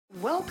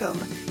Welcome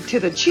to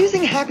the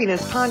Choosing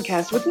Happiness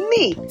podcast with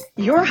me,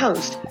 your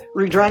host,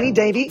 Rudrani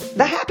Devi,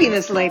 the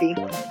Happiness Lady.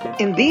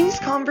 In these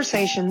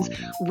conversations,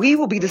 we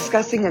will be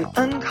discussing an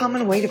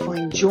uncommon way to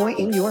find joy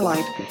in your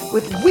life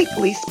with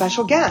weekly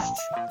special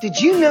guests. Did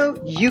you know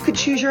you could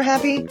choose your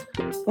happy?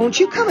 Won't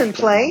you come and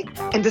play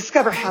and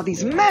discover how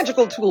these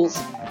magical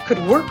tools could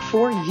work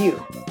for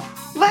you?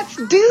 Let's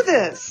do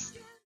this!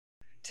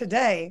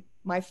 Today,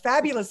 my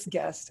fabulous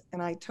guest,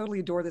 and I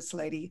totally adore this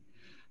lady,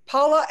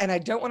 Paula, and I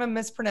don't want to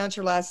mispronounce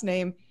your last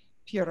name,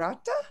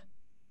 Peralta?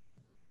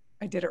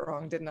 I did it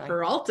wrong, didn't I?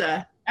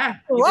 Peralta. Yeah,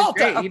 Peralta.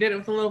 You did great. You did it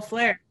with a little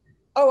flair.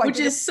 Oh, which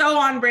is so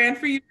on brand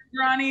for you,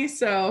 Ronnie.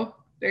 So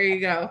there you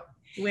go.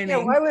 Winning.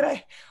 Yeah,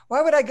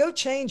 why would I go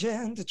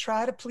changing to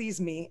try to please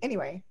me?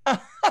 Anyway.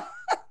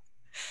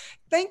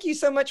 Thank you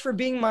so much for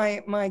being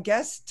my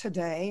guest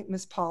today,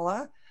 Miss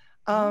Paula.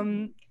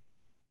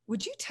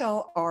 Would you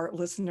tell our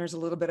listeners a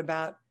little bit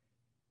about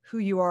who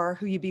you are,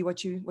 who you be,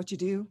 what you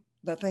do?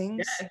 The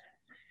things.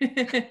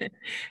 Yeah.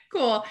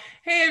 Cool.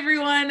 Hey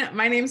everyone,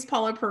 my name's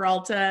Paula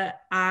Peralta.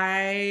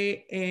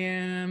 I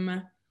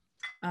am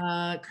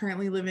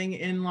currently living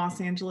in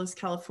Los Angeles,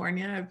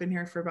 California. I've been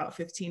here for about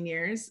 15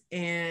 years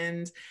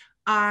and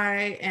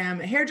I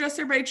am a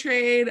hairdresser by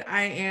trade.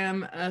 I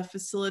am a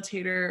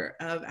facilitator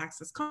of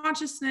access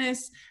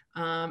consciousness,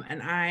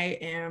 and I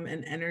am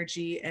an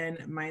energy and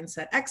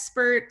mindset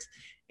expert.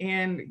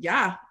 And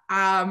yeah,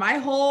 my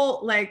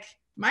whole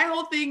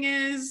thing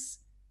is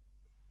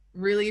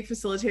really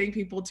facilitating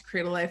people to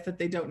create a life that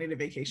they don't need a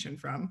vacation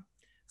from.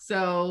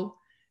 So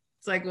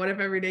it's like, what if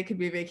every day could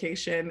be a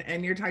vacation?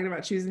 And you're talking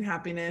about choosing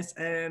happiness.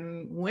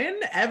 And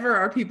whenever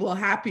are people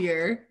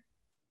happier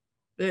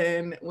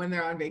than when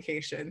they're on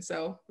vacation?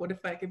 So what if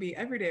that could be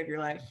every day of your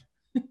life?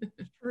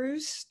 True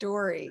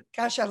story.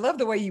 Gosh, I love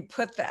the way you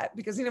put that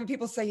because,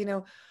 people say,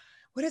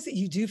 what is it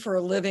you do for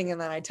a living? And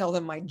then I tell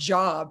them my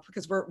job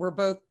because we're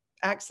both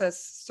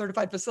access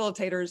certified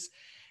facilitators.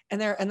 And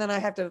then I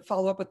have to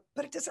follow up with,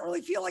 but it doesn't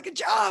really feel like a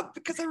job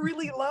because I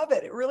really love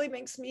it. It really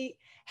makes me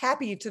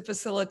happy to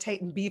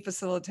facilitate and be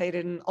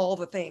facilitated and all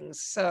the things.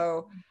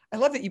 So I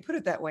love that you put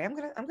it that way. I'm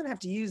gonna have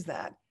to use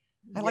that.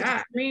 I like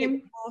to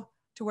people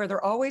to where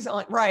they're always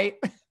on to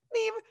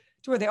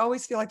where they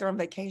always feel like they're on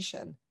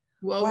vacation.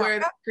 Well, wow.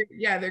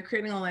 They're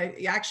creating a life.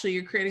 Actually,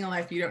 you're creating a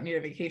life you don't need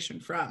a vacation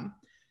from,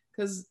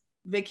 because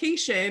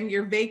vacation,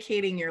 you're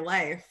vacating your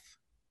life.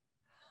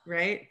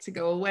 Right? To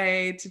go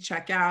away, to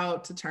check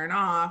out, to turn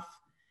off.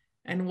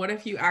 And what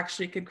if you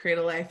actually could create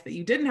a life that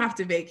you didn't have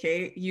to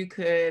vacate? You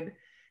could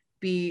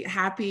be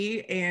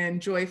happy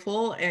and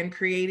joyful and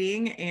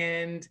creating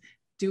and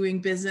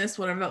doing business,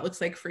 whatever that looks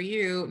like for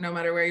you, no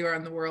matter where you are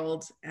in the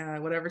world,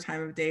 whatever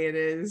time of day it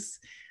is,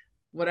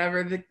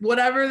 whatever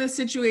the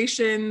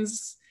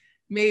situations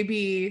may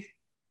be.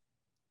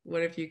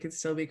 What if you could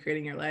still be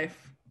creating your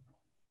life?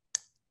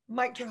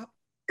 Mic drop.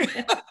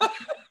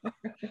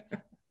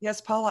 Yes,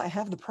 Paula, I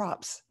have the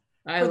props.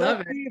 I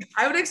love it.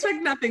 I would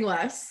expect nothing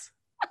less.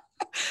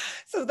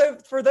 So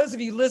for those of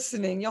you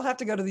listening, you'll have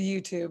to go to the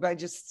YouTube. I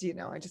just did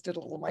a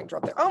little mic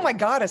drop there. Oh my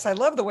goddess, I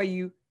love the way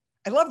you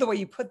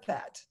put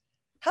that.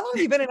 How long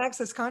have you been in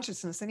Access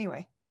Consciousness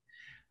anyway?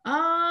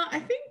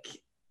 I think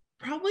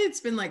probably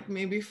it's been like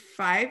maybe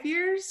 5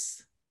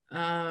 years.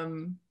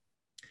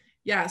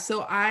 Yeah,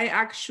 so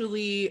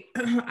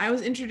I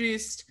was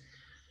introduced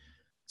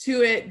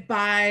to it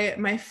by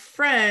my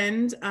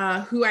friend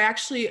who I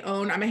actually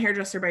own. I'm a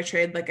hairdresser by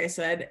trade, like I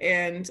said,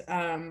 and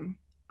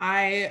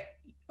I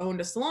owned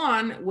a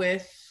salon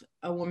with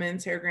a woman,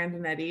 Sarah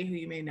Grandinetti, who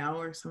you may know,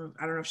 or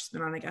I don't know if she's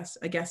been on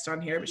a guest on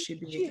here, but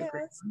she'd be a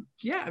great one.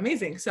 Yeah,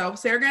 amazing. So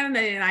Sarah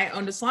Grandinetti and I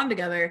owned a salon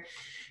together.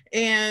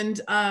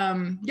 And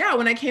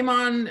when I came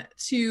on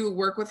to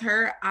work with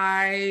her,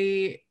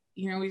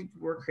 we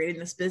were creating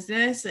this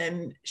business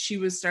and she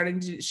was doing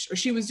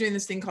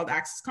this thing called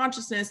Access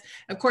Consciousness.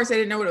 Of course, I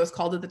didn't know what it was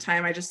called at the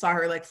time. I just saw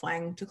her like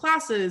flying to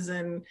classes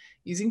and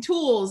using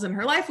tools, and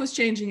her life was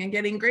changing and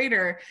getting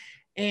greater.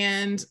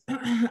 And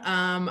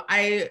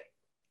I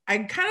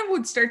kind of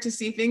would start to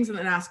see things and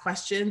then ask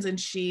questions. And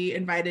she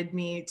invited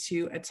me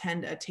to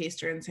attend a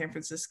taster in San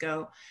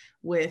Francisco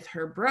with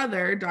her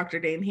brother, Dr.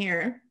 Dane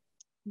here.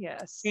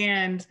 Yes.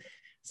 And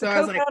so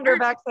I was like, co-founder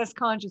of Access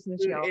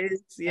Consciousness.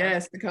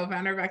 Yes, the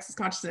co-founder of Access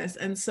Consciousness.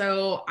 And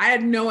so I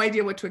had no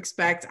idea what to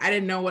expect. I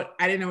didn't know what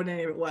any of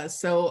it was.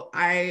 So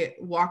I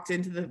walked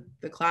into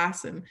the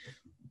class, and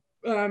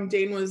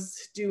Dane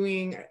was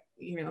doing,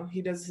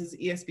 he does his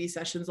ESB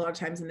sessions a lot of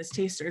times in his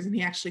tasters, and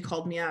he actually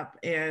called me up,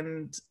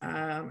 and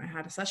I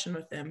had a session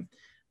with him.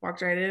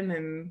 Walked right in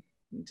and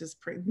just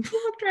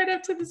walked right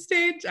up to the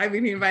stage. I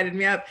mean, he invited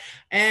me up,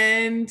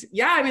 and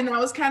yeah,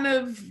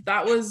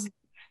 that was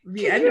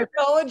the Can end. You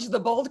acknowledge the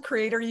bold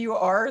creator you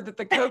are, that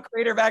the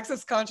co-creator of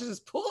Access Consciousness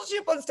pulls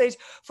you up on stage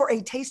for a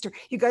taster.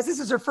 You guys,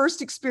 this is her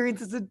first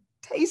experience as a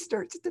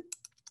taster. It's a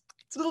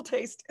little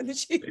taste, and then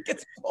she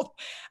gets pulled.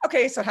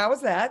 Okay, so how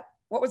was that?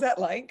 What was that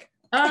like?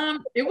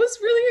 It was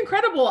really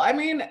incredible. I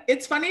mean,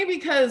 it's funny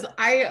because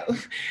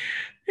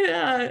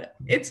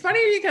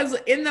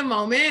in the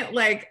moment,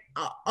 like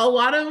a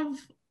lot of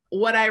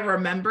what I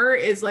remember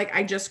is like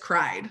I just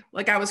cried.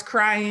 Like I was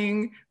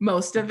crying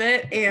most of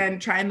it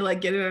and trying to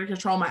like get it under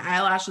control. My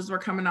eyelashes were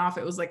coming off.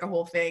 It was like a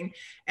whole thing.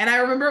 And I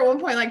remember at one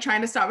point like trying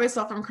to stop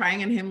myself from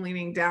crying and him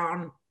leaning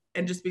down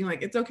and just being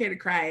like, it's okay to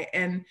cry.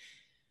 And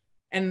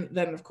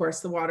then of course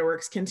the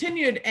waterworks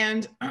continued.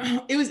 And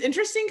it was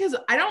interesting because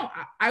I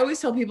always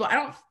tell people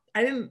I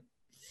didn't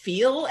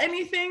feel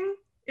anything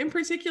in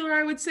particular,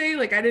 I would say.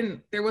 Like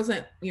there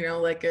wasn't,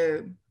 like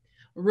a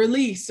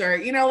release or,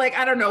 like,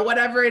 I don't know,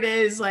 whatever it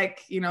is,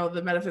 like,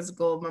 the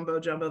metaphysical mumbo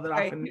jumbo that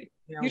Right. often,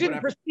 you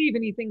didn't perceive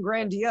anything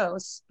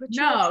grandiose, but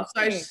no.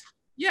 So I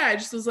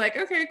just was like,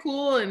 okay,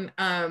 cool. And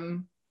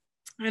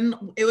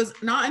it was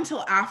not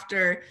until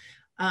after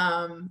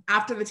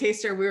the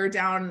taster, we were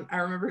down, I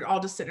remember all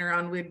just sitting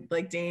around with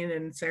like Dane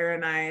and Sarah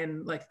and I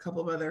and like a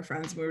couple of other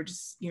friends. We were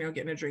just,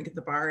 getting a drink at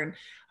the bar. And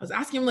I was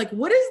asking him like,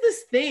 what is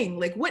this thing?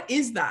 Like, what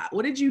is that?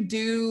 What did you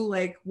do?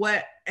 Like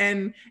what?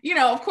 And,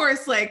 of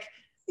course, like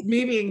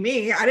me being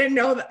me, I didn't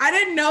know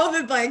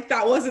that like,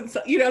 that wasn't,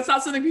 it's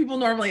not something people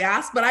normally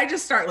ask, but I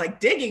just start like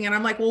digging and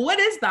I'm like, well, what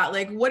is that?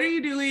 Like, what are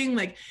you doing?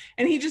 Like,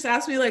 and he just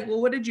asked me like,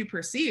 well, what did you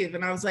perceive?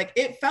 And I was like,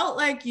 it felt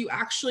like you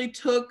actually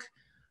took,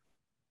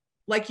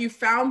 like you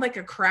found like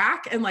a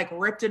crack and like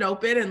ripped it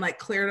open and like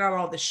cleared out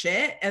all the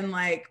shit and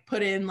like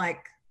put in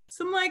like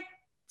some like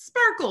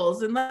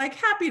sparkles and like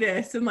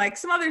happiness and like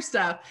some other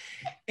stuff.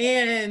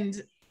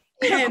 And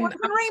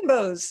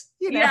rainbows,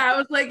 yeah, I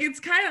was like,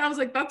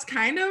 that's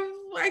kind of,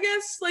 I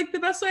guess, like the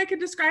best way I could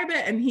describe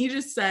it. And he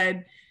just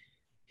said,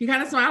 he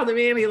kind of smiled at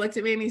me and he looked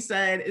at me and he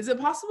said, is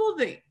it possible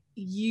that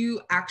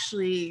you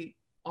actually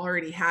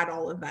already had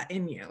all of that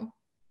in you?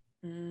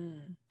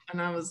 And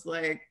I was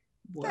like,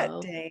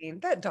 well,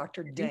 that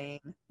Dr.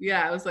 Dane.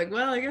 Yeah, I was like,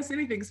 well, I guess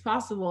anything's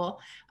possible.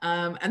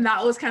 And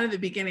that was kind of the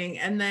beginning.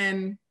 And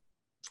then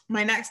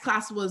my next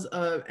class was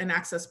an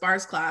Access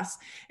Bars class,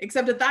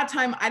 except at that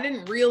time, I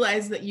didn't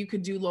realize that you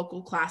could do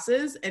local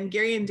classes. And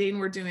Gary and Dane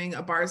were doing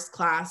a bars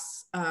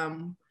class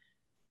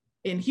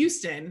in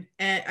Houston,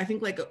 and I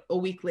think like a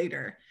week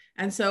later.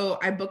 And so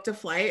I booked a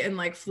flight and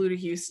like flew to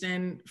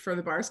Houston for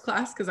the bars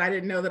class because I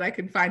didn't know that I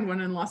could find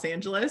one in Los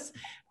Angeles.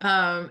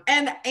 And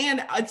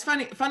it's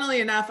funnily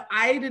enough,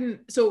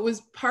 so it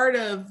was part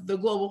of the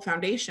Global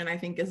Foundation, I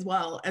think, as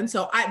well. And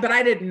so but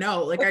I didn't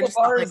know, like I just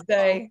Bars thought,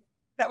 Day.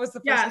 That was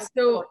the first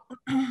so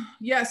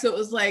it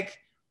was like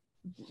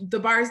the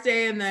bars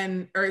day and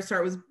then,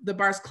 it was the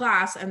bars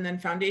class and then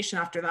foundation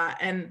after that.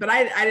 But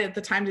I at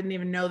the time didn't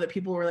even know that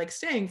people were like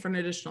staying for an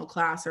additional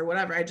class or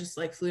whatever. I just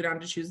like flew down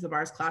to choose the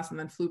bars class and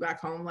then flew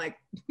back home like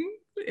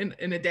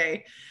in a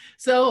day.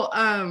 So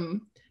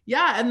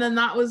yeah, and then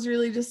that was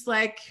really just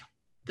like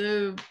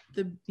the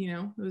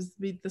it was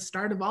the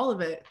start of all of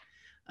it.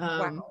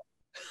 Wow.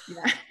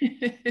 Yeah.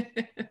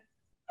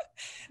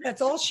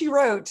 That's all she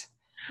wrote.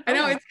 I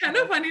know, it's kind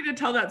of funny to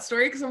tell that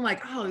story because I'm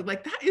like, oh,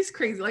 like that is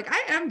crazy. Like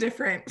I am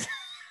different.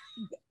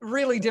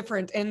 Really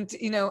different. And,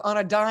 on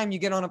a dime, you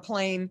get on a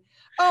plane.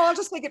 Oh, I'll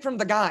just take it from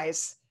the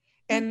guys.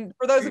 And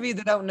for those of you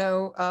that don't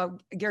know,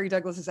 Gary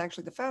Douglas is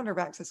actually the founder of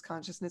Access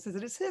Consciousness.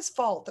 It is his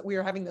fault that we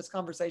are having this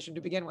conversation to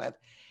begin with.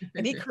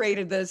 And he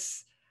created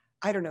this,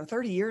 I don't know,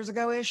 30 years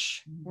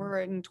ago-ish.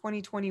 We're in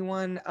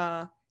 2021.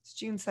 It's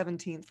June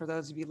 17th for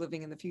those of you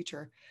living in the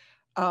future.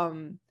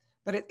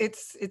 But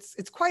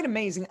it's quite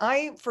amazing.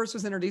 I first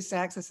was introduced to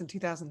Access in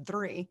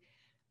 2003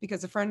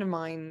 because a friend of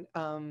mine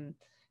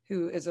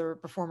who is a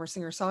performer,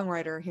 singer,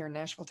 songwriter here in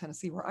Nashville,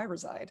 Tennessee, where I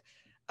reside,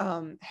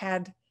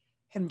 had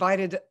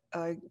invited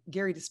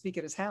Gary to speak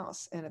at his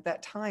house. And at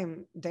that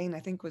time, Dane, I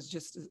think, was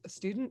just a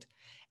student.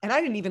 And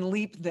I didn't even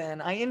leap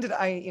then.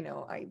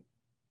 I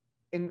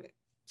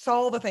saw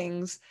all the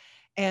things.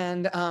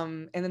 And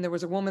then there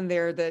was a woman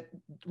there that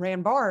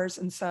ran bars.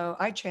 And so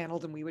I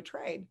channeled and we would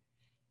trade.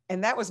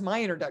 And that was my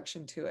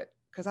introduction to it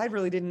because I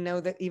really didn't know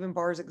that even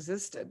bars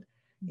existed.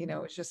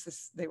 It's just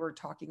this, they were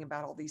talking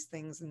about all these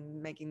things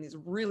and making this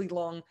really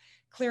long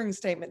clearing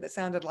statement that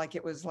sounded like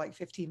it was like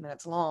 15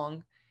 minutes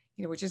long,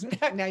 which is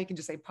now you can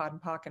just say pod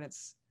and pock and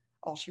it's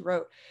all she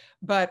wrote.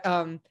 But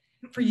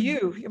for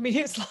you, I mean,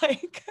 it's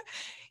like,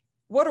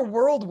 what a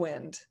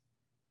whirlwind.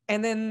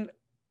 And then,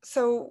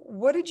 so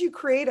what did you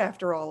create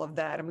after all of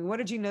that? I mean, what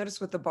did you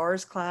notice with the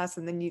bars class?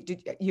 And then you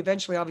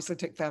eventually obviously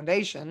took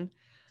foundation.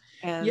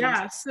 And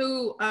yeah,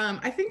 so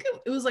I think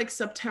it was like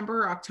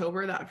September or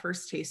October, that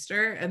first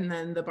taster, and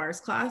then the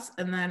bars class.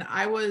 And then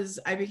I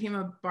became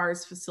a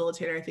bars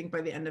facilitator, I think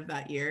by the end of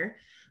that year.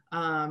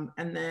 And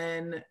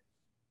then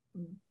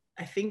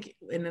I think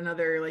in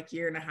another like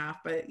year and a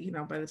half, but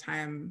by the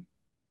time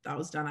that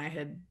was done, I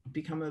had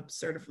become a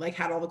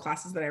had all the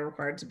classes that I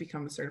required to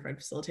become a certified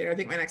facilitator. I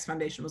think my next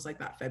foundation was like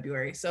that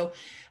February. So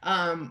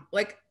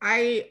like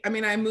I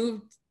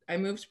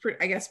moved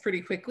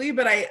pretty quickly,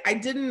 but I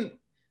didn't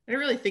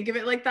really think of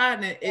it like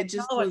that. And it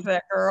just was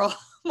that girl.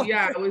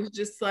 Yeah, it was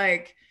just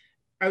like,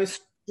 I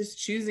was just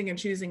choosing and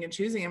choosing and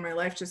choosing. And my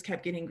life just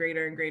kept getting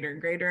greater and greater and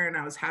greater. And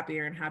I was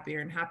happier and happier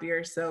and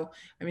happier. So,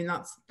 I mean,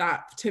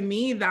 to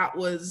me, it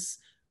was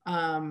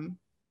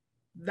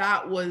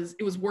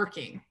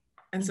working.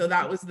 And so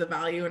that was the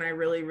value, and I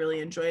really,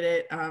 really enjoyed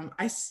it.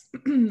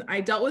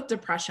 I dealt with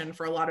depression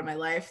for a lot of my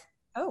life.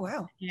 Oh,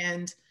 wow.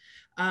 And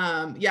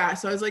yeah,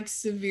 so I was like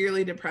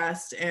severely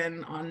depressed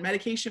and on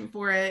medication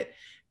for it.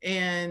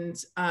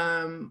 And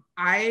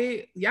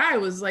I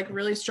was like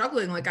really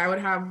struggling. Like I would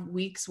have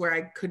weeks where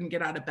I couldn't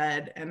get out of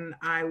bed, and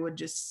I was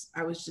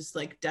just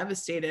like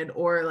devastated.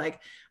 Or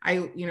like I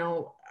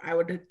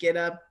would get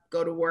up,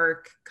 go to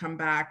work, come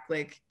back,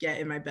 like get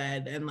in my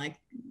bed and like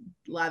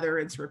lather,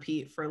 rinse,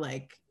 repeat for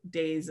like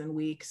days and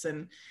weeks.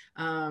 And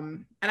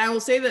I will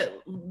say that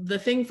the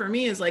thing for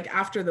me is like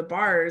after the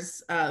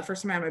bars,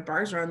 first time I had my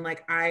bars run,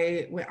 like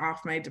I went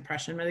off my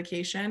depression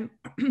medication,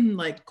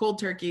 like cold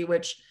turkey,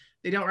 which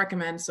they don't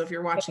recommend. So if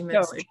you're watching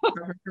this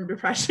from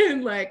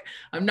depression, like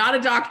I'm not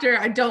a doctor,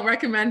 I don't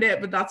recommend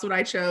it, but that's what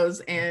I chose.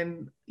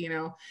 And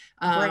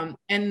right.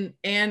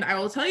 and I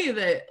will tell you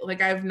that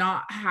like I've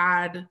not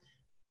had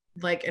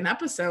like an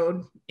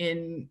episode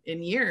in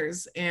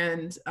years.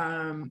 And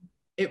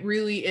it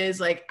really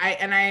is like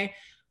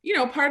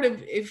part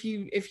of if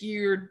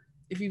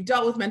you've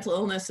dealt with mental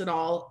illness at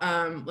all,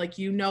 like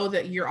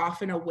that you're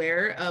often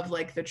aware of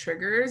like the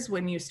triggers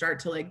when you start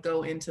to like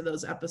go into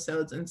those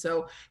episodes. And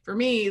so for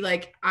me,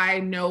 like I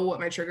know what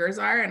my triggers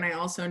are, and I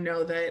also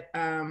know that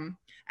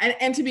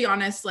and to be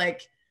honest,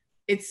 like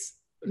it's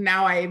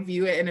now I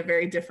view it in a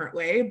very different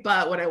way.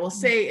 But what I will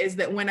say is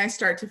that when I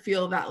start to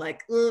feel that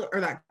like or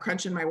that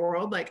crunch in my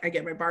world, like I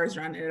get my bars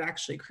run, and it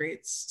actually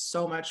creates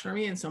so much for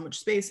me and so much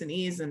space and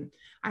ease. And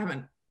I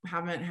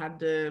haven't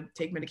had to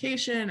take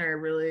medication or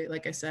really,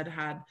 like I said,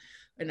 had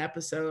an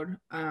episode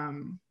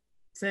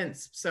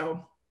since.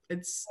 So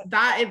it's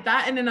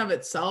that in and of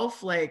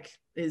itself like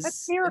is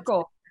that's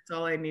miracle. That's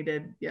all I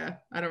needed. Yeah,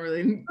 I don't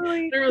really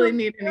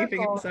need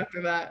anything else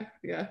after that.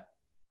 Yeah.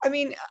 I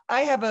mean,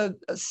 I have a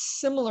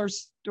similar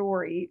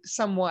story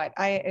somewhat.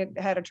 I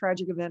had a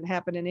tragic event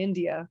happen in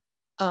India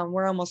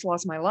where I almost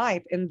lost my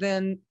life.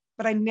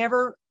 But I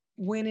never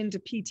went into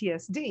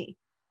PTSD.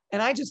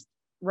 And I just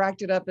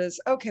racked it up as,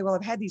 okay, well,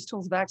 I've had these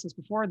tools of access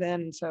before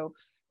then. And so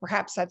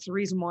perhaps that's the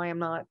reason why I'm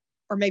not,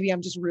 or maybe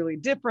I'm just really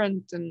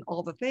different and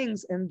all the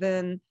things. And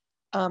then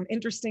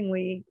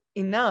interestingly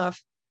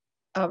enough,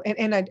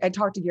 and I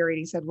talked to Gary and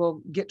he said,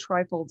 well, get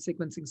trifold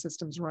sequencing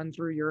systems run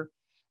through your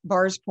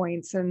bars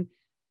points. And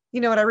you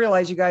know what I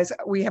realize, you guys,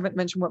 we haven't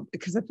mentioned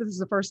because if this is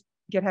the first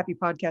Get Happy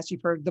podcast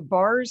you've heard, the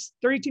bars,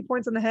 32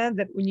 points on the head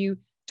that when you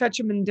touch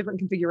them in different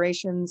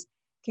configurations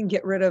can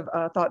get rid of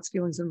thoughts,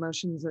 feelings, and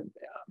emotions that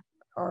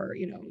are,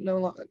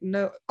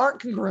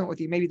 aren't congruent with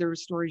you. Maybe there were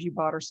stories you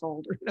bought or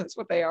sold, or who knows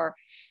what they are.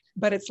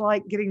 But it's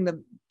like getting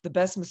the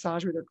best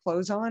massage with their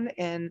clothes on.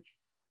 And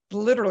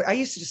literally, I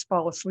used to just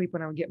fall asleep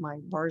when I would get my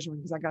bars run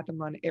because I got them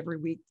run every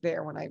week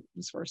there when I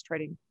was first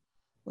trading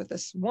with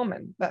this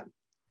woman. But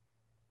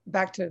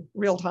back to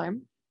real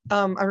time.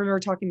 I remember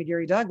talking to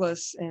Gary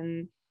Douglas,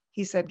 and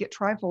he said, get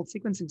trifold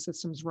sequencing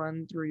systems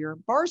run through your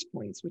bars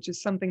points, which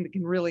is something that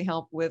can really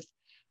help with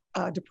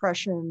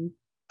depression,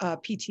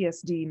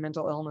 PTSD,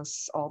 mental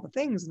illness, all the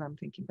things. And I'm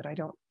thinking, but I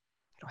don't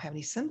have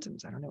any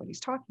symptoms. I don't know what he's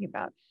talking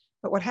about.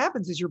 But what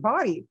happens is your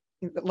body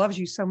that loves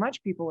you so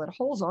much, people, it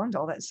holds on to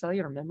all that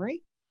cellular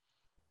memory.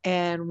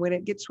 And when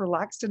it gets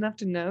relaxed enough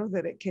to know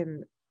that it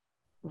can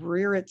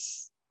rear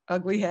its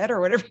ugly head or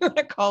whatever you want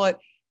to call it,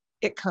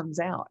 it comes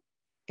out.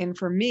 And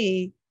for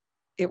me,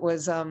 it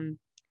was on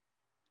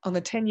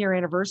the 10-year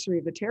anniversary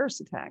of the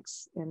terrorist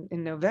attacks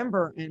in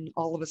November. And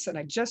all of a sudden,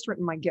 I just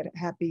written my Get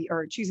Happy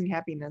or Choosing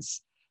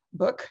Happiness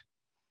book,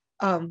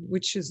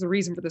 which is the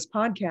reason for this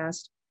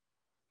podcast.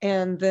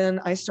 And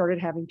then I started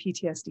having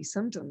PTSD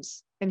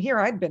symptoms. And here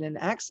I'd been in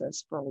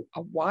access for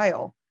a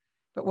while.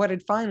 But what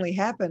had finally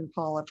happened,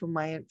 Paula, from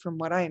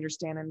what I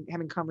understand and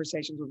having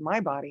conversations with my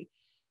body,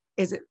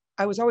 is that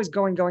I was always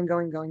going. And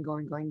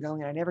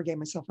I never gave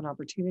myself an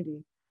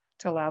opportunity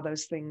to allow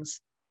those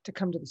things to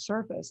come to the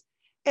surface.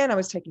 And I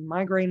was taking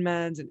migraine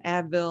meds and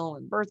Advil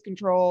and birth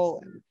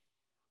control and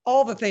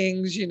all the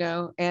things,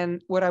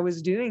 and what I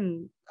was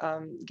doing,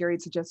 Gary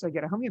had suggested I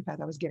get a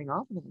homeopath. I was getting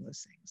off of all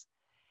those things.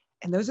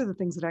 And those are the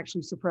things that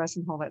actually suppress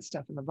and all that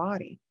stuff in the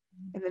body.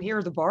 And then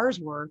here the bars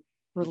were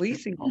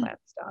releasing all that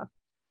stuff.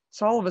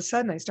 So all of a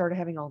sudden I started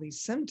having all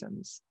these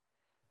symptoms.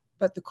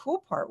 But the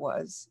cool part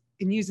was,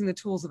 in using the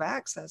tools of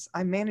access,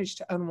 I managed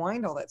to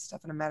unwind all that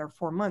stuff in a matter of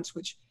 4 months,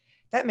 which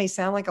that may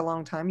sound like a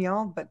long time,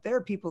 y'all, but there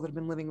are people that have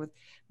been living with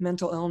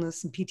mental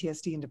illness and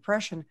PTSD and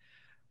depression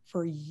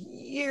for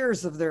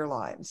years of their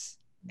lives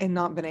and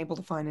not been able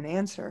to find an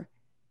answer.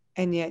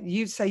 And yet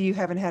you say you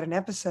haven't had an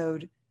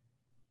episode,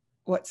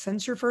 what,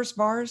 since your first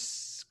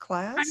bars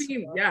class? I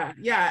mean,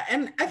 yeah.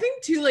 And I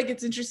think too, like,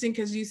 it's interesting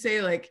because you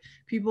say like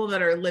people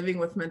that are living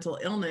with mental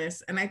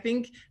illness. And I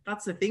think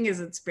that's the thing,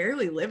 is it's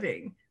barely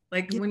living.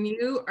 Like when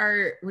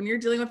you're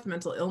dealing with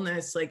mental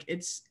illness, like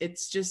it's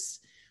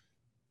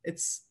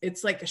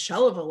like a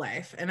shell of a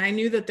life. And I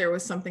knew that there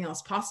was something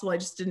else possible. I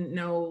just didn't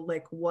know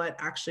like what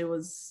actually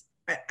was,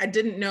 I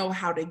didn't know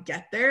how to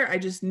get there. I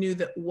just knew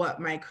that what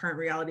my current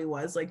reality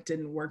was like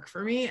didn't work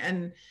for me.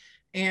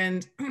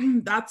 And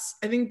I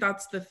think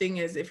that's the thing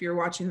is, if you're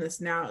watching this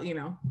now,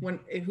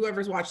 if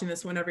whoever's watching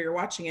this, whenever you're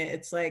watching it,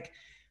 it's like,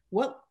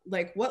 what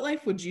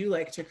life would you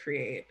like to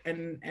create?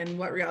 And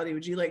what reality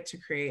would you like to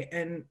create?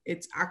 And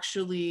it's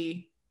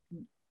actually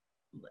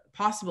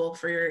possible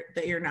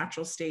that your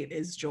natural state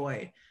is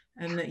joy,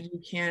 and that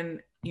you can,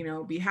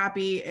 be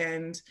happy.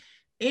 And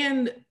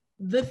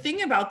the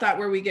thing about that,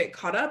 where we get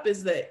caught up,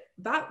 is that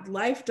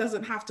life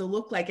doesn't have to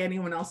look like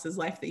anyone else's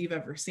life that you've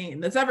ever seen,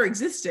 that's ever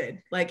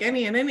existed, like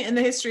in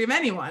the history of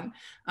anyone.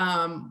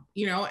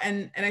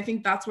 And I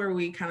think that's where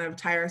we kind of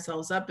tie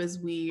ourselves up, is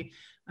we,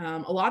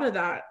 a lot of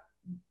that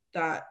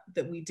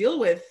we deal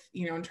with,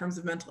 in terms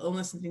of mental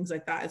illness and things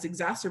like that, is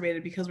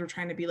exacerbated because we're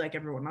trying to be like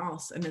everyone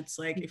else. And it's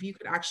like, if you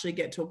could actually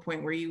get to a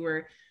point where you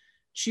were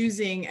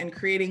choosing and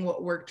creating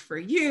what worked for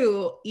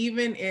you,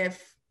 even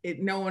if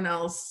no one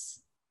else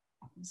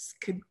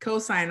could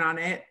co-sign on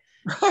it,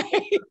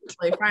 right?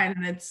 Really fine.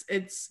 And it's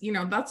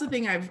that's the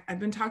thing. I've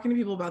been talking to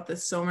people about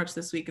this so much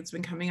this week. It's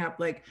been coming up,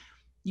 like,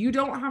 you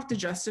don't have to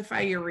justify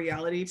your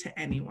reality to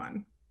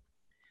anyone.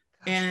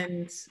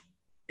 And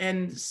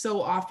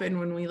so often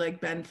when we like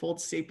bend, fold,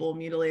 staple,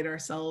 mutilate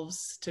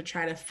ourselves to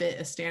try to fit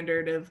a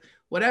standard of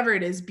whatever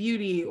it is,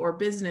 beauty or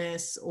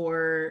business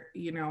or,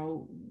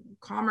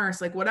 commerce,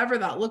 like whatever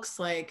that looks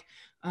like,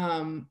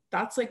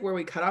 that's like where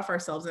we cut off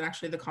ourselves and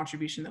actually the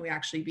contribution that we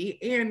actually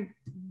be. And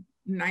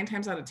 9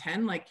 times out of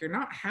 10, like, you're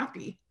not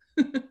happy.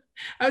 I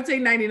would say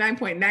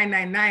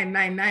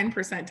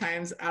 99.99999%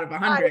 times out of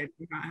 100,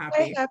 you're not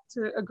happy. I have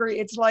to agree.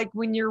 It's like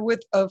when you're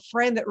with a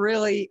friend that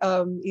really,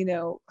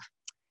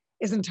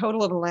 is in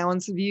total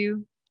allowance of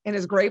you and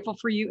is grateful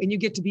for you, and you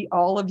get to be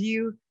all of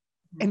you.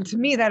 And to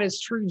me, that is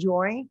true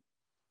joy,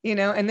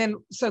 and then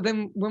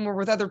when we're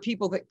with other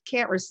people that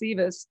can't receive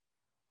us,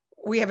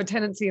 we have a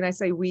tendency, and I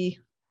say we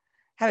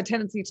have a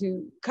tendency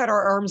to cut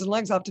our arms and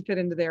legs off to fit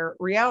into their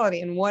reality.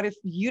 And what if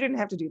you didn't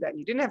have to do that?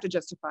 You didn't have to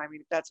justify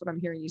me. That's what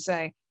I'm hearing you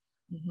say.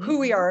 Mm-hmm. Who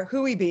we are,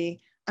 who we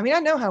be. I mean, I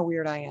know how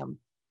weird I am.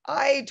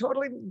 I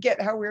totally get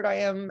how weird I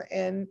am.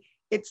 And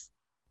it's,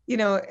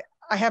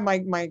 I have my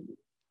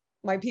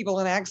people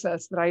in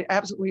Access that I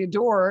absolutely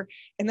adore.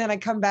 And then I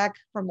come back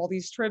from all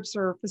these trips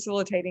or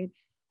facilitating,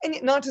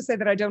 and not to say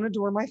that I don't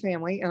adore my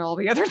family and all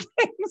the other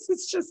things.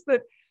 It's just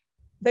that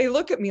they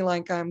look at me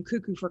like I'm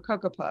cuckoo for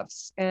Cocoa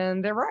Puffs,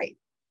 and they're right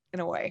in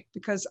a way,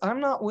 because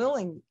I'm not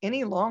willing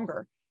any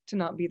longer to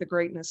not be the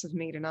greatness of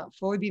me, to not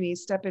fully be me,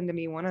 step into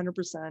me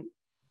 100%,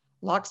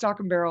 lock, stock,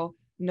 and barrel,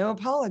 no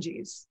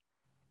apologies.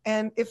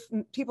 And if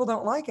people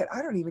don't like it,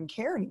 I don't even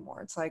care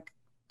anymore. It's like,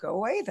 go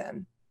away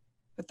then.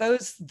 But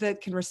those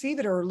that can receive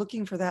it are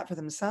looking for that for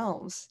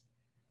themselves.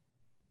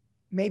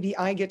 Maybe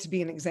I get to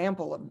be an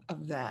example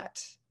of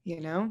that, I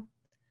mean,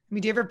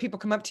 do you ever have people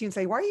come up to you and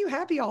say, why are you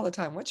happy all the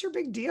time? What's your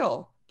big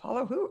deal?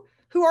 Paula,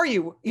 who are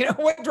you?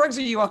 What drugs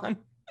are you on?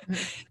 Can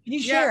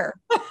you share?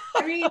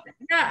 I mean,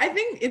 yeah, I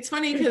think it's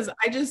funny because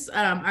I just,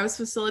 I was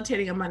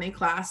facilitating a money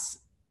class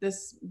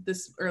this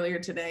earlier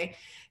today.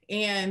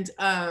 And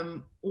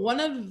one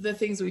of the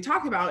things we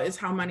talk about is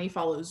how money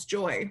follows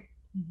joy.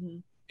 Mm-hmm.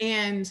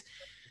 And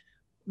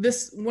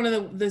these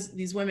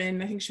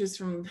women, I think she was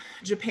from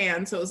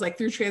Japan, so it was like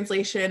through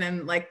translation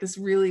and like this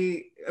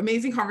really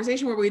amazing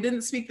conversation where we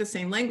didn't speak the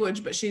same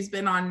language, but she's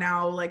been on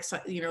now, like,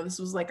 this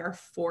was like our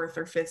 4th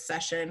or 5th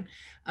session,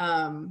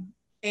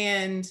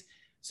 and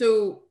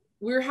so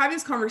we were having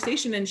this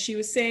conversation, and she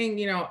was saying,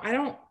 I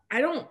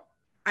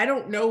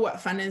don't know what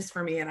fun is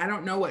for me, and I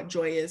don't know what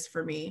joy is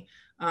for me.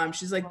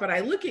 She's like, but I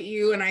look at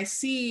you and I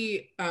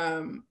see,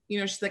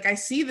 she's like, I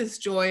see this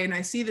joy and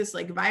I see this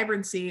like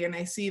vibrancy and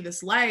I see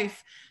this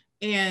life.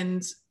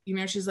 And,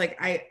 she's like,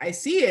 I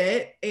see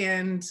it.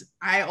 And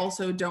I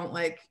also don't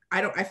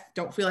I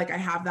don't feel like I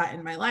have that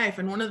in my life.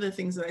 And one of the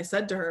things that I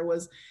said to her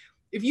was,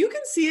 if you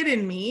can see it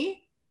in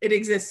me, it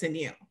exists in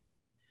you.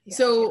 Yeah.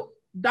 So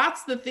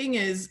that's the thing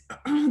is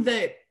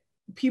that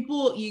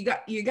people, you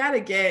got to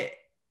get,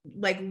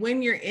 like,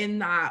 when you're in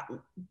that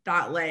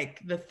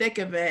like the thick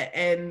of it,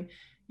 and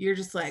you're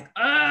just like,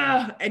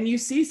 and you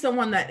see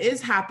someone that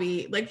is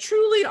happy, like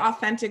truly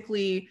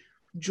authentically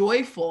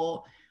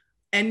joyful,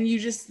 and you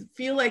just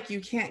feel like you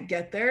can't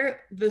get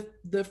there.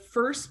 The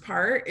first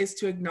part is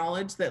to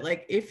acknowledge that,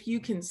 like, if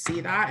you can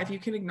see that, if you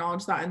can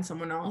acknowledge that in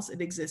someone else,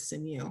 it exists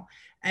in you.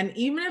 And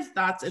even if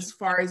that's as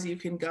far as you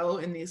can go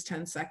in these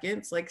 10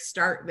 seconds, like,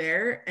 start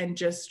there and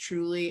just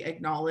truly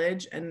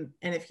acknowledge. And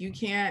if you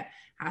can't,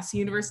 ask the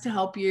universe to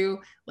help you,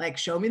 like,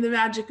 show me the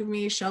magic of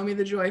me, show me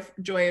the joy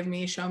of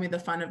me, show me the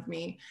fun of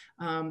me.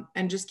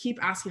 And just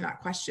keep asking that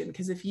question.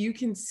 Because if you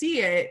can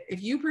see it,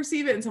 if you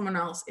perceive it in someone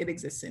else, it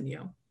exists in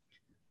you.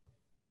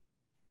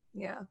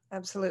 Yeah,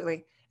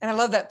 absolutely. And I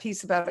love that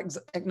piece about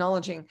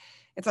acknowledging.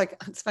 It's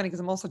like, it's funny because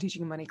I'm also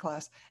teaching a money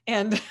class,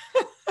 and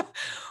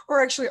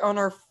we're actually on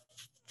our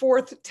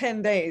 4th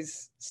 10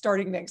 days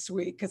starting next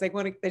week, because they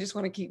just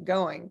want to keep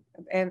going,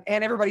 and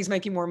everybody's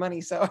making more money.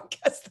 So I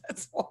guess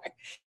that's why,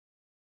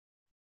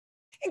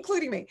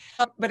 including me.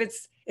 But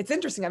it's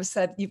interesting. I've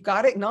said, you've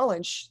got to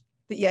acknowledge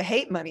that you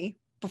hate money,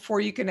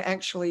 before you can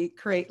actually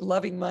create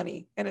loving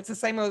money. And it's the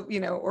same,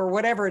 or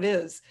whatever it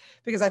is,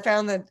 because I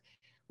found that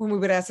when we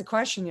would ask the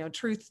question,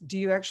 truth, do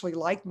you actually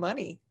like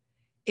money?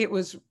 It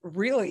was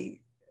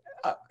really,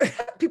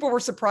 people were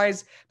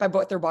surprised by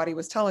what their body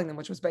was telling them,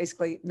 which was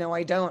basically, no,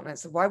 I don't. And I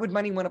said, why would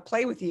money want to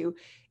play with you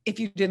if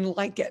you didn't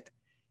like it?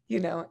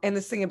 And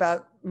this thing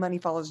about money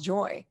follows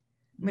joy.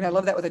 I mean, I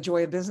love that with The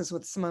Joy of Business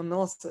with Simone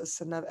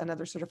Milasas,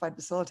 another certified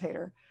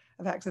facilitator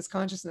of Access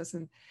Consciousness.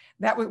 And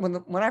that was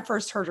when I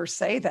first heard her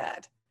say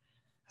that,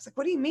 I was like,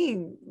 what do you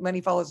mean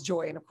money follows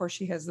joy? And of course,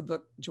 she has the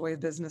book Joy of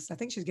Business. I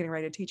think she's getting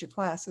ready to teach a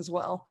class as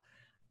well.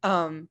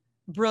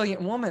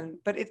 Brilliant woman,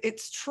 but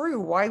it's true.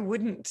 Why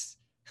wouldn't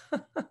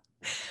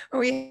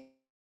we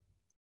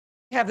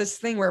have this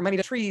thing where money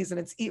to trees and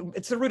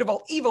it's the root of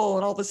all evil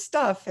and all this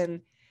stuff?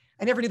 And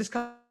I never knew this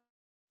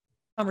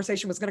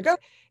conversation was going to go.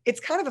 It's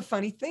kind of a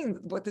funny thing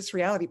what this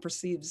reality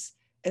perceives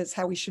as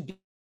how we should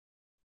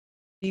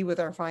be with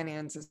our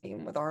finances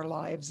and with our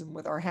lives and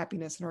with our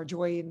happiness and our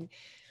joy and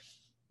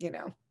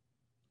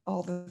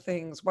all the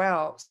things.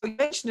 Wow. So you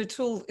mentioned a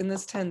tool in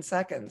this 10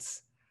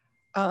 seconds.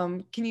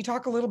 Can you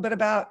talk a little bit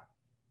about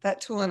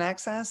that tool in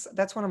Access?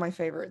 That's one of my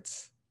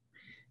favorites.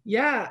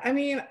 Yeah, I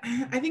mean,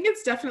 I think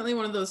it's definitely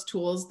one of those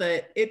tools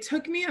that it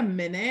took me a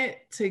minute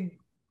to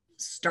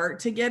start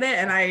to get it.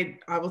 And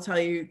I will tell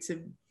you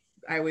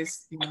I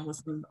always,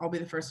 listen, I'll be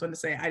the first one to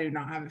say, I do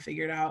not have it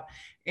figured out.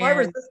 And I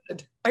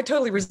resisted. I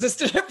totally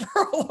resisted it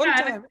for a long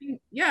time.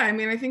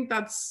 I think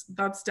that's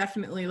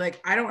definitely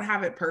like, I don't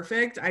have it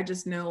perfect. I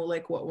just know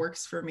like what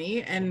works for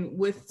me. And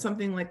with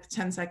something like the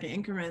 10-second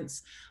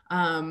increments,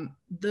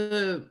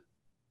 the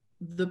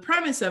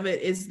premise of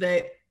it is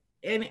that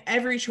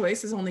every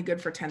choice is only good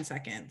for 10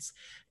 seconds.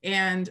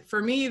 And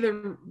for me,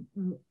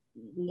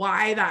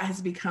 why that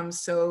has become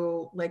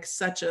so like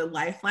such a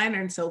lifeline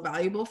and so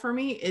valuable for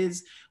me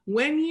is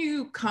when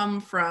you come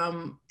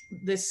from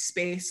this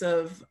space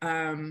of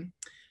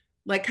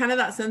like kind of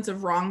that sense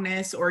of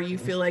wrongness, or you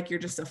feel like you're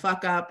just a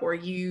fuck up, or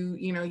you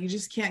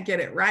just can't get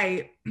it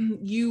right.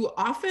 You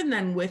often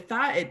then with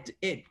that,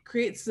 it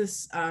creates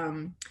this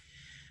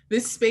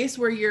space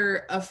where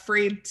you're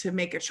afraid to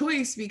make a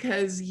choice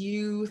because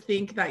you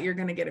think that you're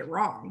going to get it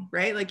wrong,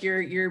 right? Like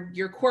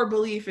your core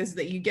belief is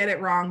that you get it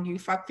wrong, you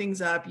fuck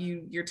things up,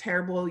 you're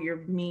terrible,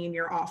 you're mean,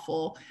 you're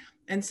awful.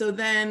 And so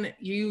then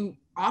you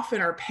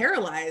often are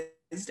paralyzed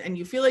and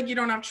you feel like you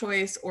don't have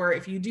choice, or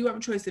if you do have a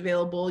choice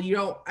available, you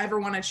don't ever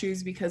want to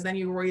choose because then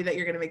you worry that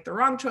you're going to make the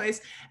wrong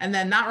choice. And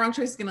then that wrong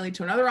choice is going to lead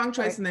to another wrong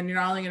choice. Right. And then you're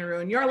not only going to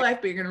ruin your life,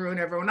 but you're going to ruin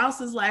everyone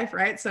else's life.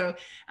 Right. So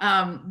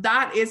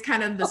that is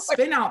kind of the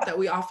spin out that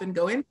we often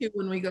go into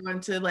when we go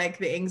into like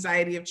the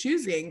anxiety of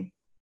choosing.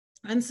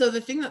 And so the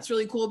thing that's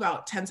really cool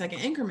about 10-second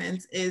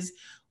increments is,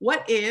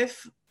 what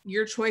if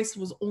your choice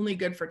was only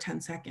good for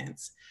 10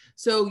 seconds?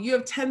 So you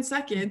have 10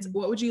 seconds.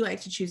 What would you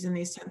like to choose in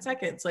these 10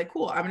 seconds? Like,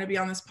 cool, I'm going to be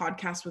on this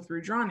podcast with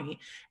Rudrani.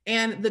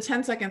 And the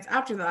 10 seconds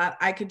after that,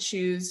 I could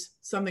choose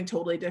something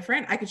totally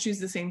different. I could choose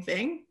the same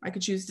thing. I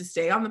could choose to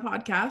stay on the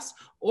podcast,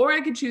 or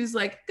I could choose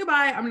like,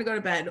 goodbye, I'm going to go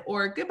to bed,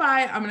 or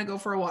goodbye, I'm going to go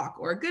for a walk,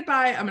 or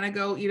goodbye, I'm going to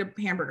go eat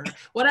a hamburger,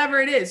 whatever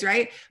it is.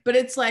 Right. But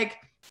it's like,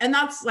 and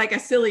that's like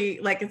it's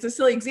a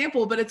silly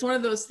example, but it's one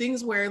of those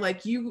things where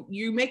like you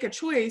make a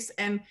choice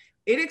and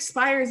it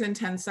expires in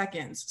 10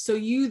 seconds. So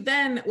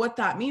what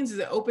that means is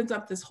it opens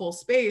up this whole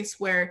space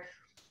where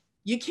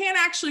you can't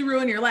actually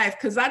ruin your life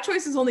because that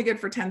choice is only good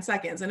for 10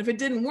 seconds. And if it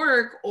didn't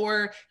work,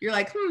 or you're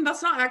like,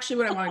 that's not actually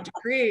what I wanted to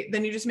create,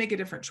 then you just make a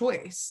different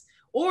choice.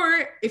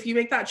 Or if you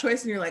make that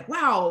choice and you're like,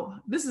 wow,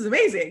 this is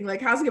amazing, like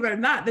how's it get better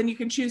than that? Then you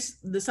can choose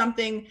the same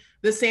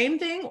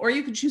thing, or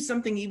you can choose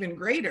something even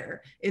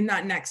greater in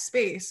that next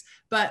space.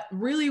 But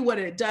really what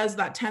it does,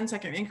 that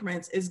 10-second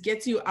increments, is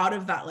gets you out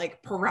of that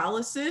like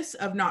paralysis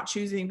of not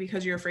choosing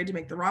because you're afraid to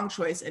make the wrong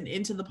choice, and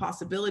into the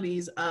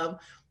possibilities of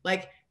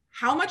like,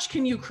 how much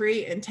can you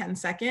create in 10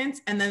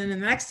 seconds? And then in the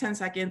next 10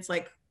 seconds,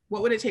 like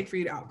what would it take for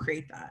you to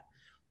outcreate that?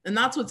 And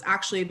that's what's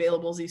actually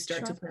available as you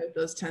start to play with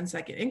those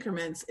 10-second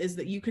increments, is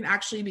that you can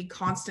actually be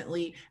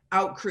constantly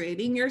out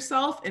creating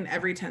yourself in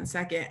every 10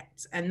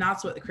 seconds. And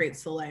that's what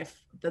creates the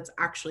life that's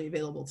actually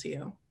available to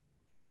you.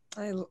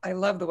 I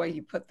love the way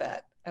you put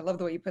that.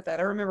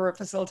 I remember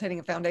facilitating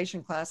a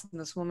foundation class,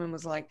 and this woman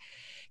was like,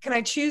 can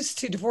I choose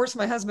to divorce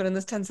my husband in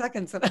this 10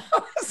 seconds? And I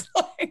was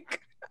like,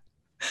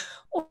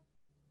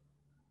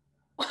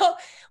 well,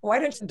 why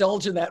don't you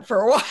indulge in that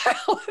for a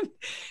while?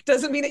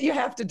 Doesn't mean that you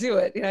have to do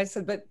it. I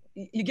said, but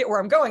you get where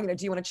I'm going.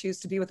 Do you want to choose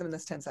to be with him in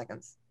this 10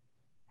 seconds?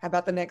 How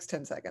about the next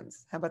 10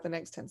 seconds? How about the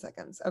next 10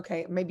 seconds?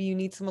 Okay, maybe you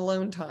need some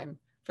alone time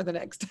for the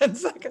next 10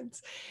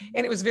 seconds.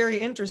 And it was very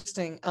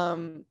interesting.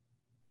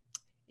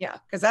 Yeah,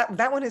 because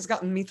that one has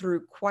gotten me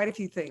through quite a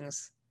few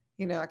things.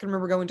 I can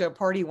remember going to a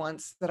party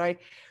once that I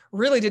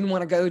really didn't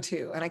want to go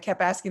to. And I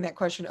kept asking that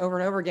question over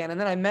and over again. And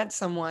then I met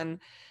someone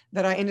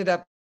that I ended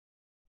up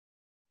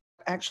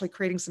actually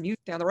creating some youth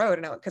down the road.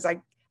 And because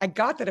I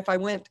got that if I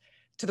went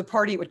to the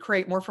party, it would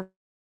create more for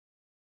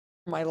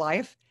my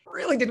life.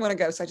 Really didn't want to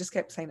go. So I just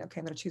kept saying, okay,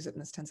 I'm going to choose it in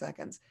this 10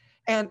 seconds.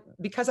 And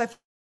because I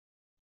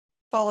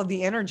followed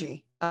the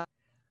energy,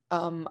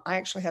 I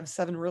actually have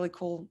 7 really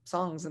cool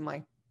songs in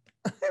my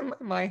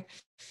my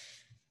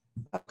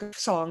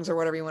songs, or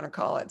whatever you want to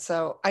call it.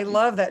 So I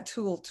love that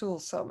tool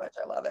so much.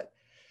 I love it.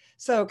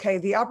 So, okay,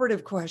 the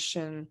operative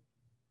question,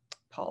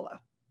 Paula,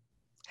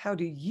 how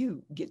do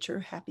you get your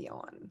happy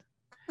on?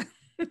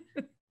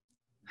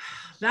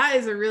 That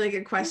is a really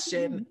good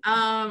question.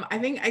 I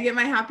think I get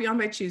my happy on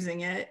by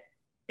choosing it,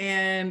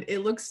 and it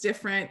looks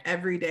different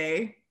every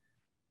day.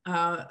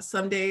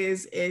 Some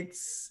days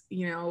it's,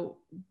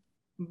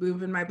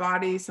 moving my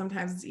body.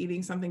 Sometimes it's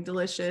eating something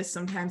delicious.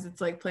 Sometimes it's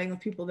like playing with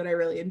people that I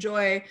really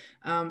enjoy.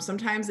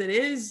 Sometimes it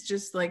is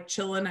just like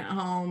chilling at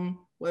home,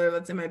 whether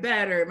that's in my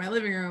bed or in my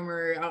living room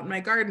or out in my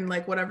garden,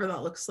 like whatever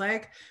that looks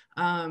like.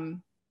 I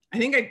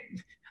think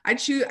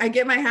I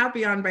get my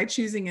happy on by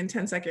choosing in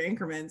 10-second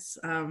increments,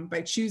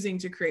 by choosing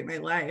to create my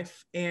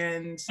life,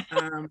 and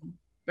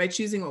by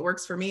choosing what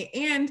works for me,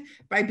 and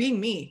by being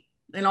me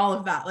and all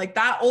of that. Like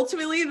that,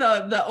 ultimately,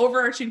 the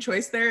overarching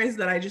choice there is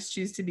that I just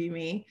choose to be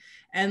me.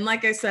 And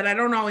like I said, I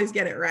don't always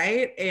get it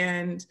right,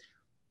 and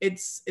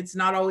it's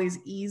not always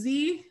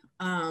easy,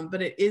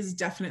 but it is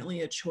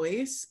definitely a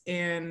choice.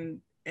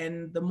 And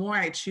the more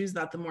I choose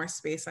that, the more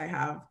space I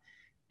have,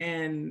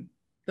 and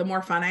the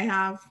more fun I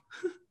have.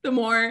 The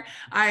more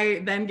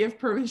I then give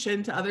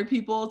permission to other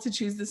people to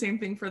choose the same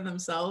thing for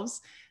themselves.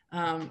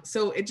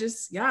 So it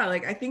just, yeah,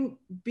 like I think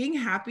being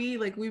happy,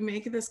 like we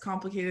make it this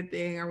complicated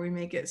thing, or we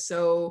make it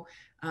so,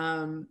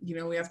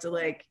 we have to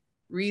like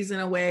reason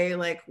away,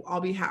 like I'll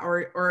be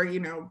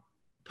or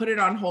put it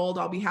on hold.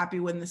 I'll be happy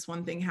when this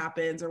one thing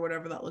happens, or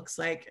whatever that looks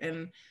like.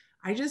 And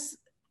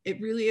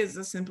it really is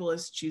as simple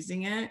as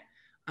choosing it.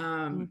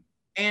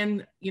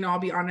 And, I'll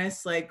be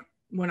honest, like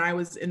when I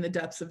was in the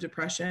depths of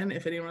depression,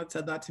 if anyone had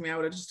said that to me, I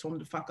would have just told them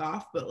to fuck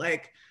off. But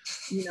like,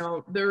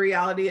 the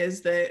reality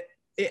is that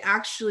it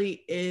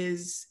actually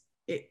is,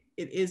 it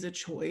is a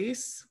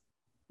choice.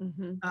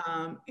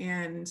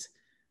 And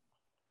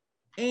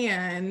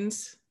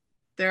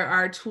there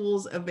are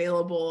tools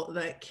available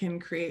that can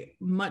create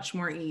much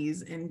more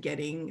ease in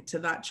getting to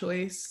that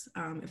choice,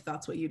 if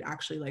that's what you'd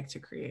actually like to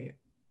create.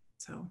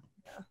 So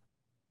yeah.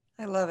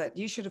 I love it.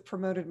 You should have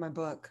promoted my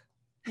book.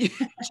 You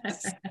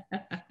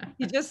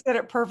just said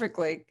it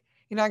perfectly.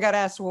 I got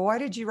asked, well, why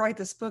did you write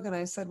this book? And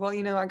I said, well,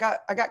 I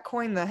got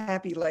coined the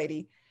happy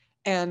lady,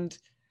 and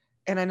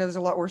I know there's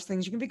a lot worse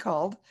things you can be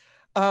called.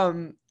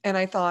 And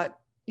I thought,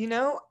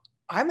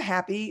 I'm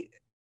happy.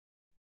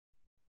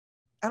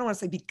 I don't want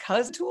to say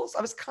because of tools.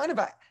 I was kind of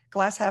a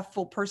glass half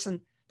full person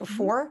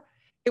before.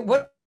 It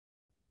wasn't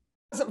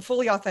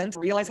fully authentic.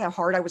 I realized how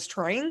hard I was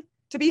trying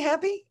to be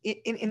happy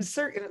in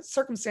certain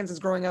circumstances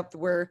growing up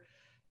where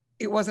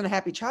it wasn't a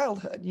happy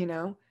childhood.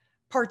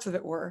 Parts of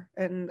it were,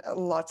 and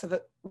lots of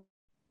it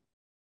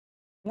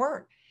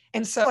weren't.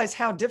 And so I realized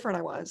how different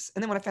I was.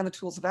 And then when I found the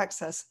tools of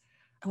access,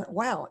 I went,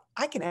 wow,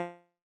 I can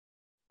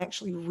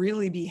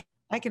actually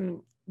I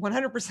can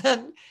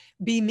 100%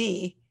 be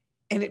me,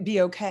 and it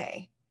be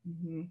okay.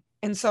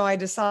 And so I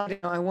decided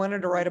I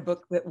wanted to write a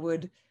book that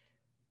would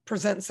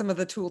present some of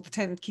the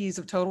 10 keys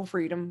of total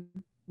freedom,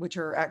 which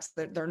are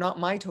they're not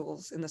my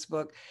tools in this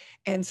book,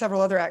 and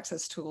several other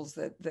access tools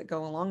that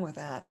go along with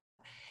that.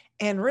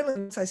 And really,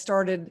 once I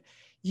started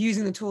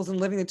using the tools and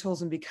living the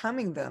tools and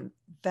becoming them,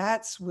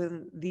 that's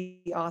when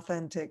the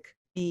authentic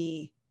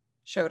me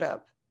showed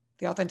up,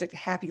 the authentic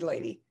happy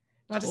lady.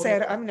 Not to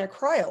say I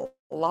cry a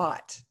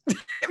lot. Don't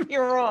get me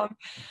wrong.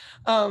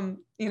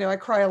 I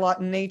cry a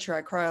lot in nature.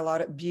 I cry a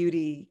lot at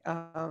beauty.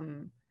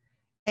 And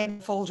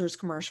Folgers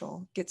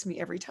commercial gets me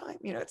every time.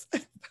 It's oh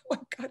my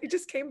God, he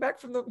just came back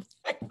from the.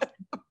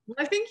 Well,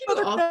 I think you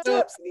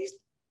also.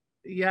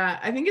 Yeah,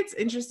 I think it's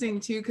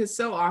interesting too, because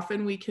so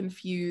often we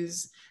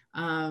confuse,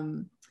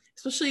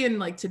 especially in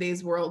like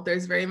today's world,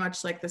 there's very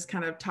much like this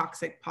kind of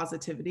toxic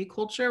positivity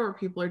culture where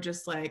people are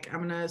just like, I'm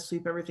gonna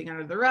sweep everything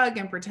under the rug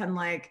and pretend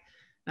like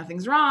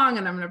nothing's wrong,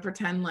 and I'm gonna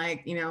pretend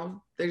like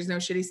there's no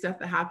shitty stuff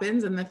that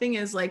happens. And the thing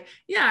is, like,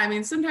 yeah, I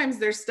mean, sometimes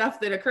there's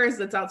stuff that occurs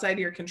that's outside of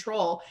your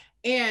control,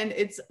 and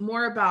it's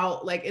more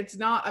about like, it's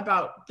not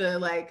about the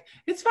like,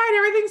 it's fine,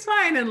 everything's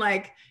fine, and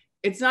like,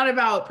 it's not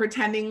about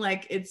pretending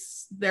like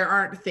there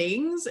aren't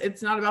things.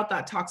 It's not about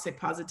that toxic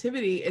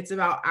positivity. It's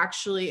about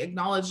actually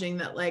acknowledging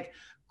that, like,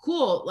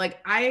 cool, like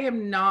I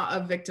am not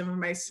a victim of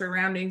my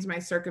surroundings, my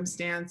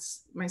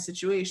circumstance, my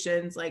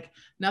situations. Like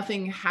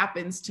nothing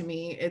happens to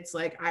me. It's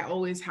like I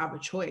always have a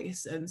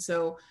choice. And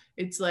so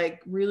it's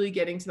like really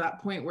getting to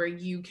that point where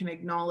you can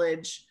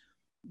acknowledge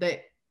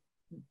that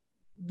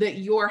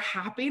your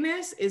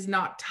happiness is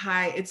not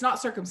tied, it's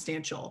not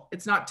circumstantial.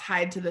 It's not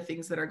tied to the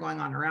things that are going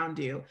on around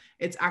you.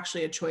 It's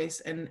actually a choice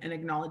and an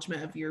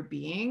acknowledgement of your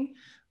being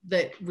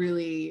that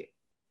really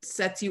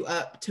sets you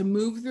up to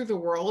move through the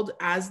world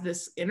as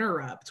this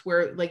interrupt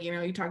where, like,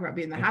 you talk about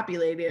being the happy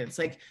lady. It's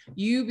like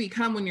you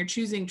become, when you're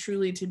choosing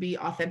truly to be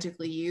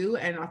authentically you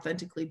and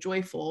authentically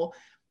joyful,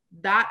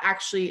 that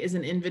actually is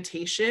an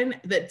invitation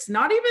that's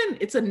not even,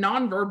 it's a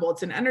nonverbal,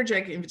 it's an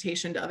energetic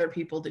invitation to other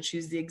people to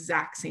choose the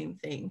exact same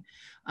thing.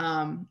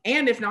 And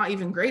if not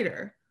even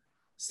greater.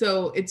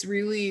 So it's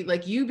really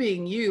like you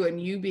being you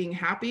and you being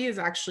happy is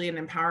actually an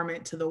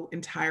empowerment to the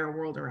entire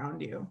world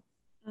around you.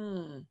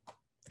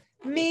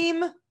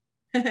 Meme.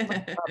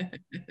 And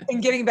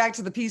getting back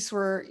to the piece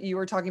where you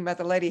were talking about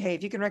the lady, hey,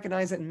 if you can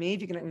recognize it in me,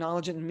 if you can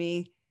acknowledge it in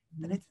me,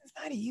 then it's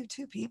inside of you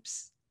too,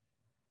 peeps.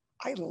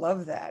 I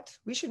love that.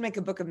 We should make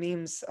a book of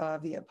memes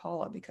via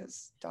Paula,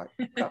 because Dr.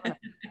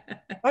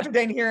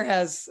 Dane here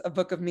has a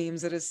book of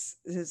memes that his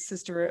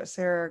sister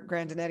Sarah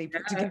Grandinetti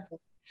put together.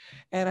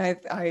 And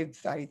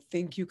I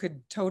think you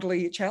could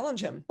totally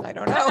challenge him. I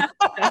don't know.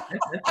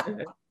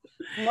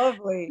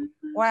 Lovely.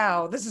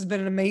 Wow. This has been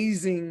an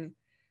amazing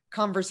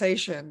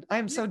conversation.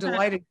 I'm so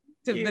delighted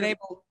to have been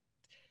able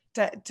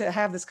to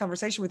have this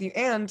conversation with you.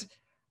 And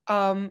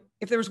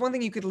if there was one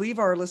thing you could leave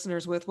our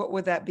listeners with, what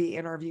would that be,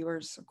 and our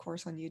viewers, of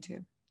course, on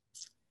YouTube?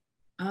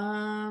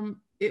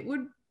 It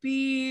would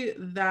be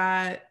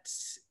that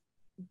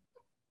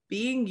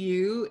being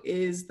you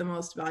is the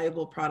most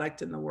valuable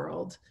product in the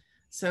world.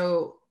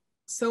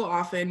 So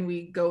often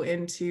we go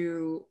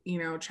into,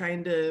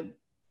 trying to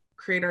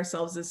create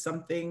ourselves as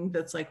something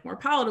that's like more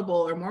palatable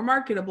or more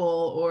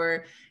marketable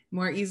or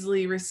more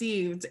easily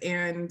received.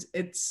 And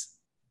it's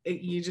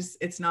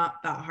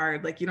not that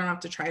hard. Like, you don't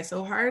have to try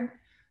so hard.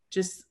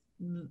 Just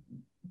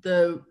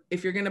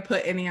if you're going to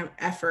put any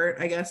effort,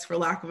 I guess, for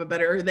lack of a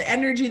better, the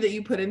energy that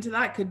you put into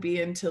that could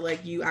be into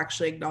like you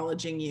actually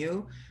acknowledging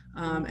you,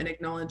 and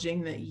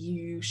acknowledging that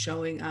you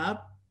showing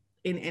up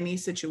in any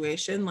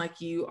situation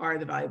like you are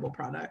the valuable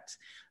product,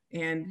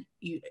 and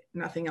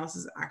nothing else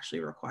is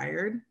actually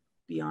required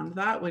beyond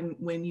that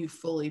when you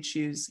fully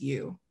choose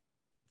you.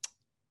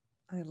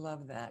 I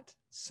love that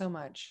so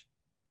much.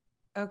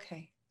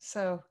 Okay,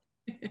 so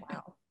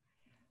wow.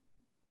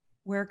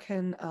 Where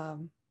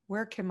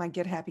can my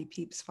Get Happy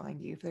peeps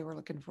find you if they were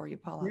looking for you,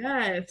 Paula?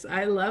 Yes,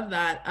 I love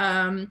that.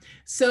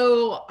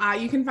 So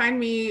you can find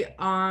me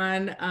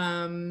on,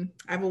 I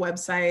have a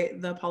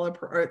website,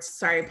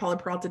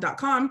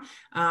 paulaperalta.com,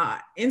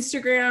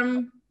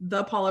 Instagram,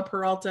 the Paula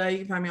Peralta. You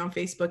can find me on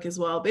Facebook as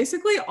well.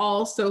 Basically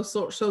all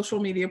social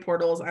media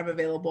portals, I'm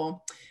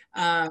available.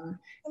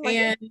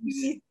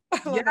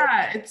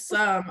 It's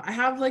I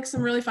have like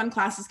some really fun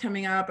classes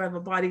coming up. I have a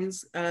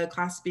bodies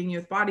class, being you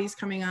with bodies,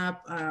 coming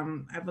up. I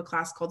have a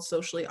class called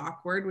Socially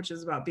Awkward, which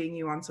is about being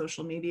you on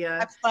social media.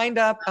 I've signed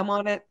up. I'm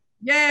on it.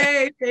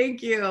 Yay,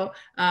 thank you.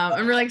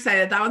 I'm really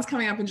excited. That one's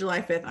coming up on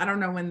July 5th. I don't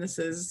know when this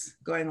is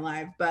going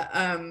live, but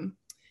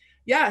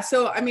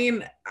so I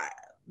mean,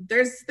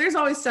 there's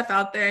always stuff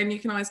out there, and you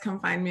can always come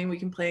find me. We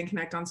can play and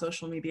connect on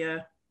social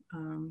media.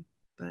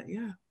 But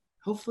yeah,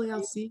 hopefully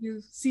I'll see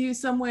you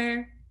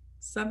somewhere,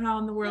 somehow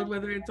in the world,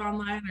 whether it's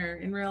online or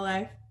in real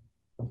life.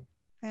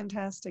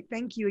 Fantastic.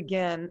 Thank you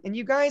again. And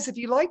you guys, if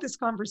you like this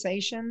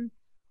conversation,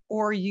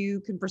 or you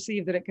can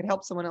perceive that it could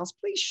help someone else,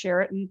 please share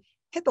it and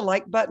hit the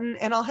like button.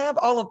 And I'll have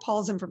all of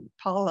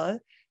Paula.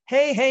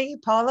 Hey,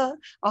 Paula.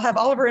 I'll have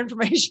all of her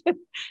information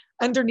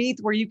underneath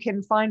where you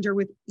can find her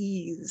with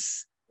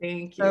ease.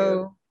 Thank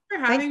you for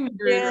having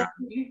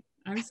me.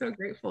 I'm so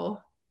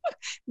grateful.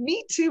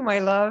 Me too, my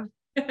love.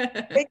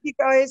 Thank you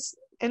guys.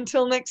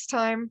 Until next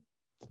time.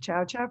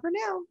 Ciao for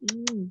now.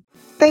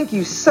 Thank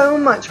you so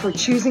much for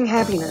choosing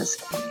happiness.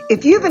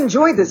 If you've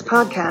enjoyed this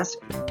podcast,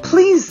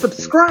 please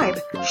subscribe,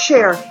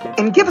 share,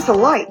 and give us a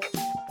like.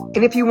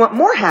 And if you want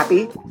more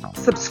happy,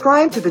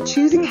 subscribe to the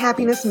Choosing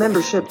Happiness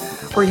membership,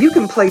 where you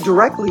can play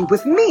directly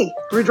with me,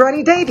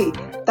 Rudrani Devi,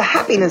 the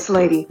Happiness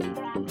Lady.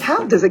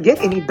 How does it get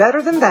any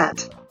better than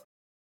that?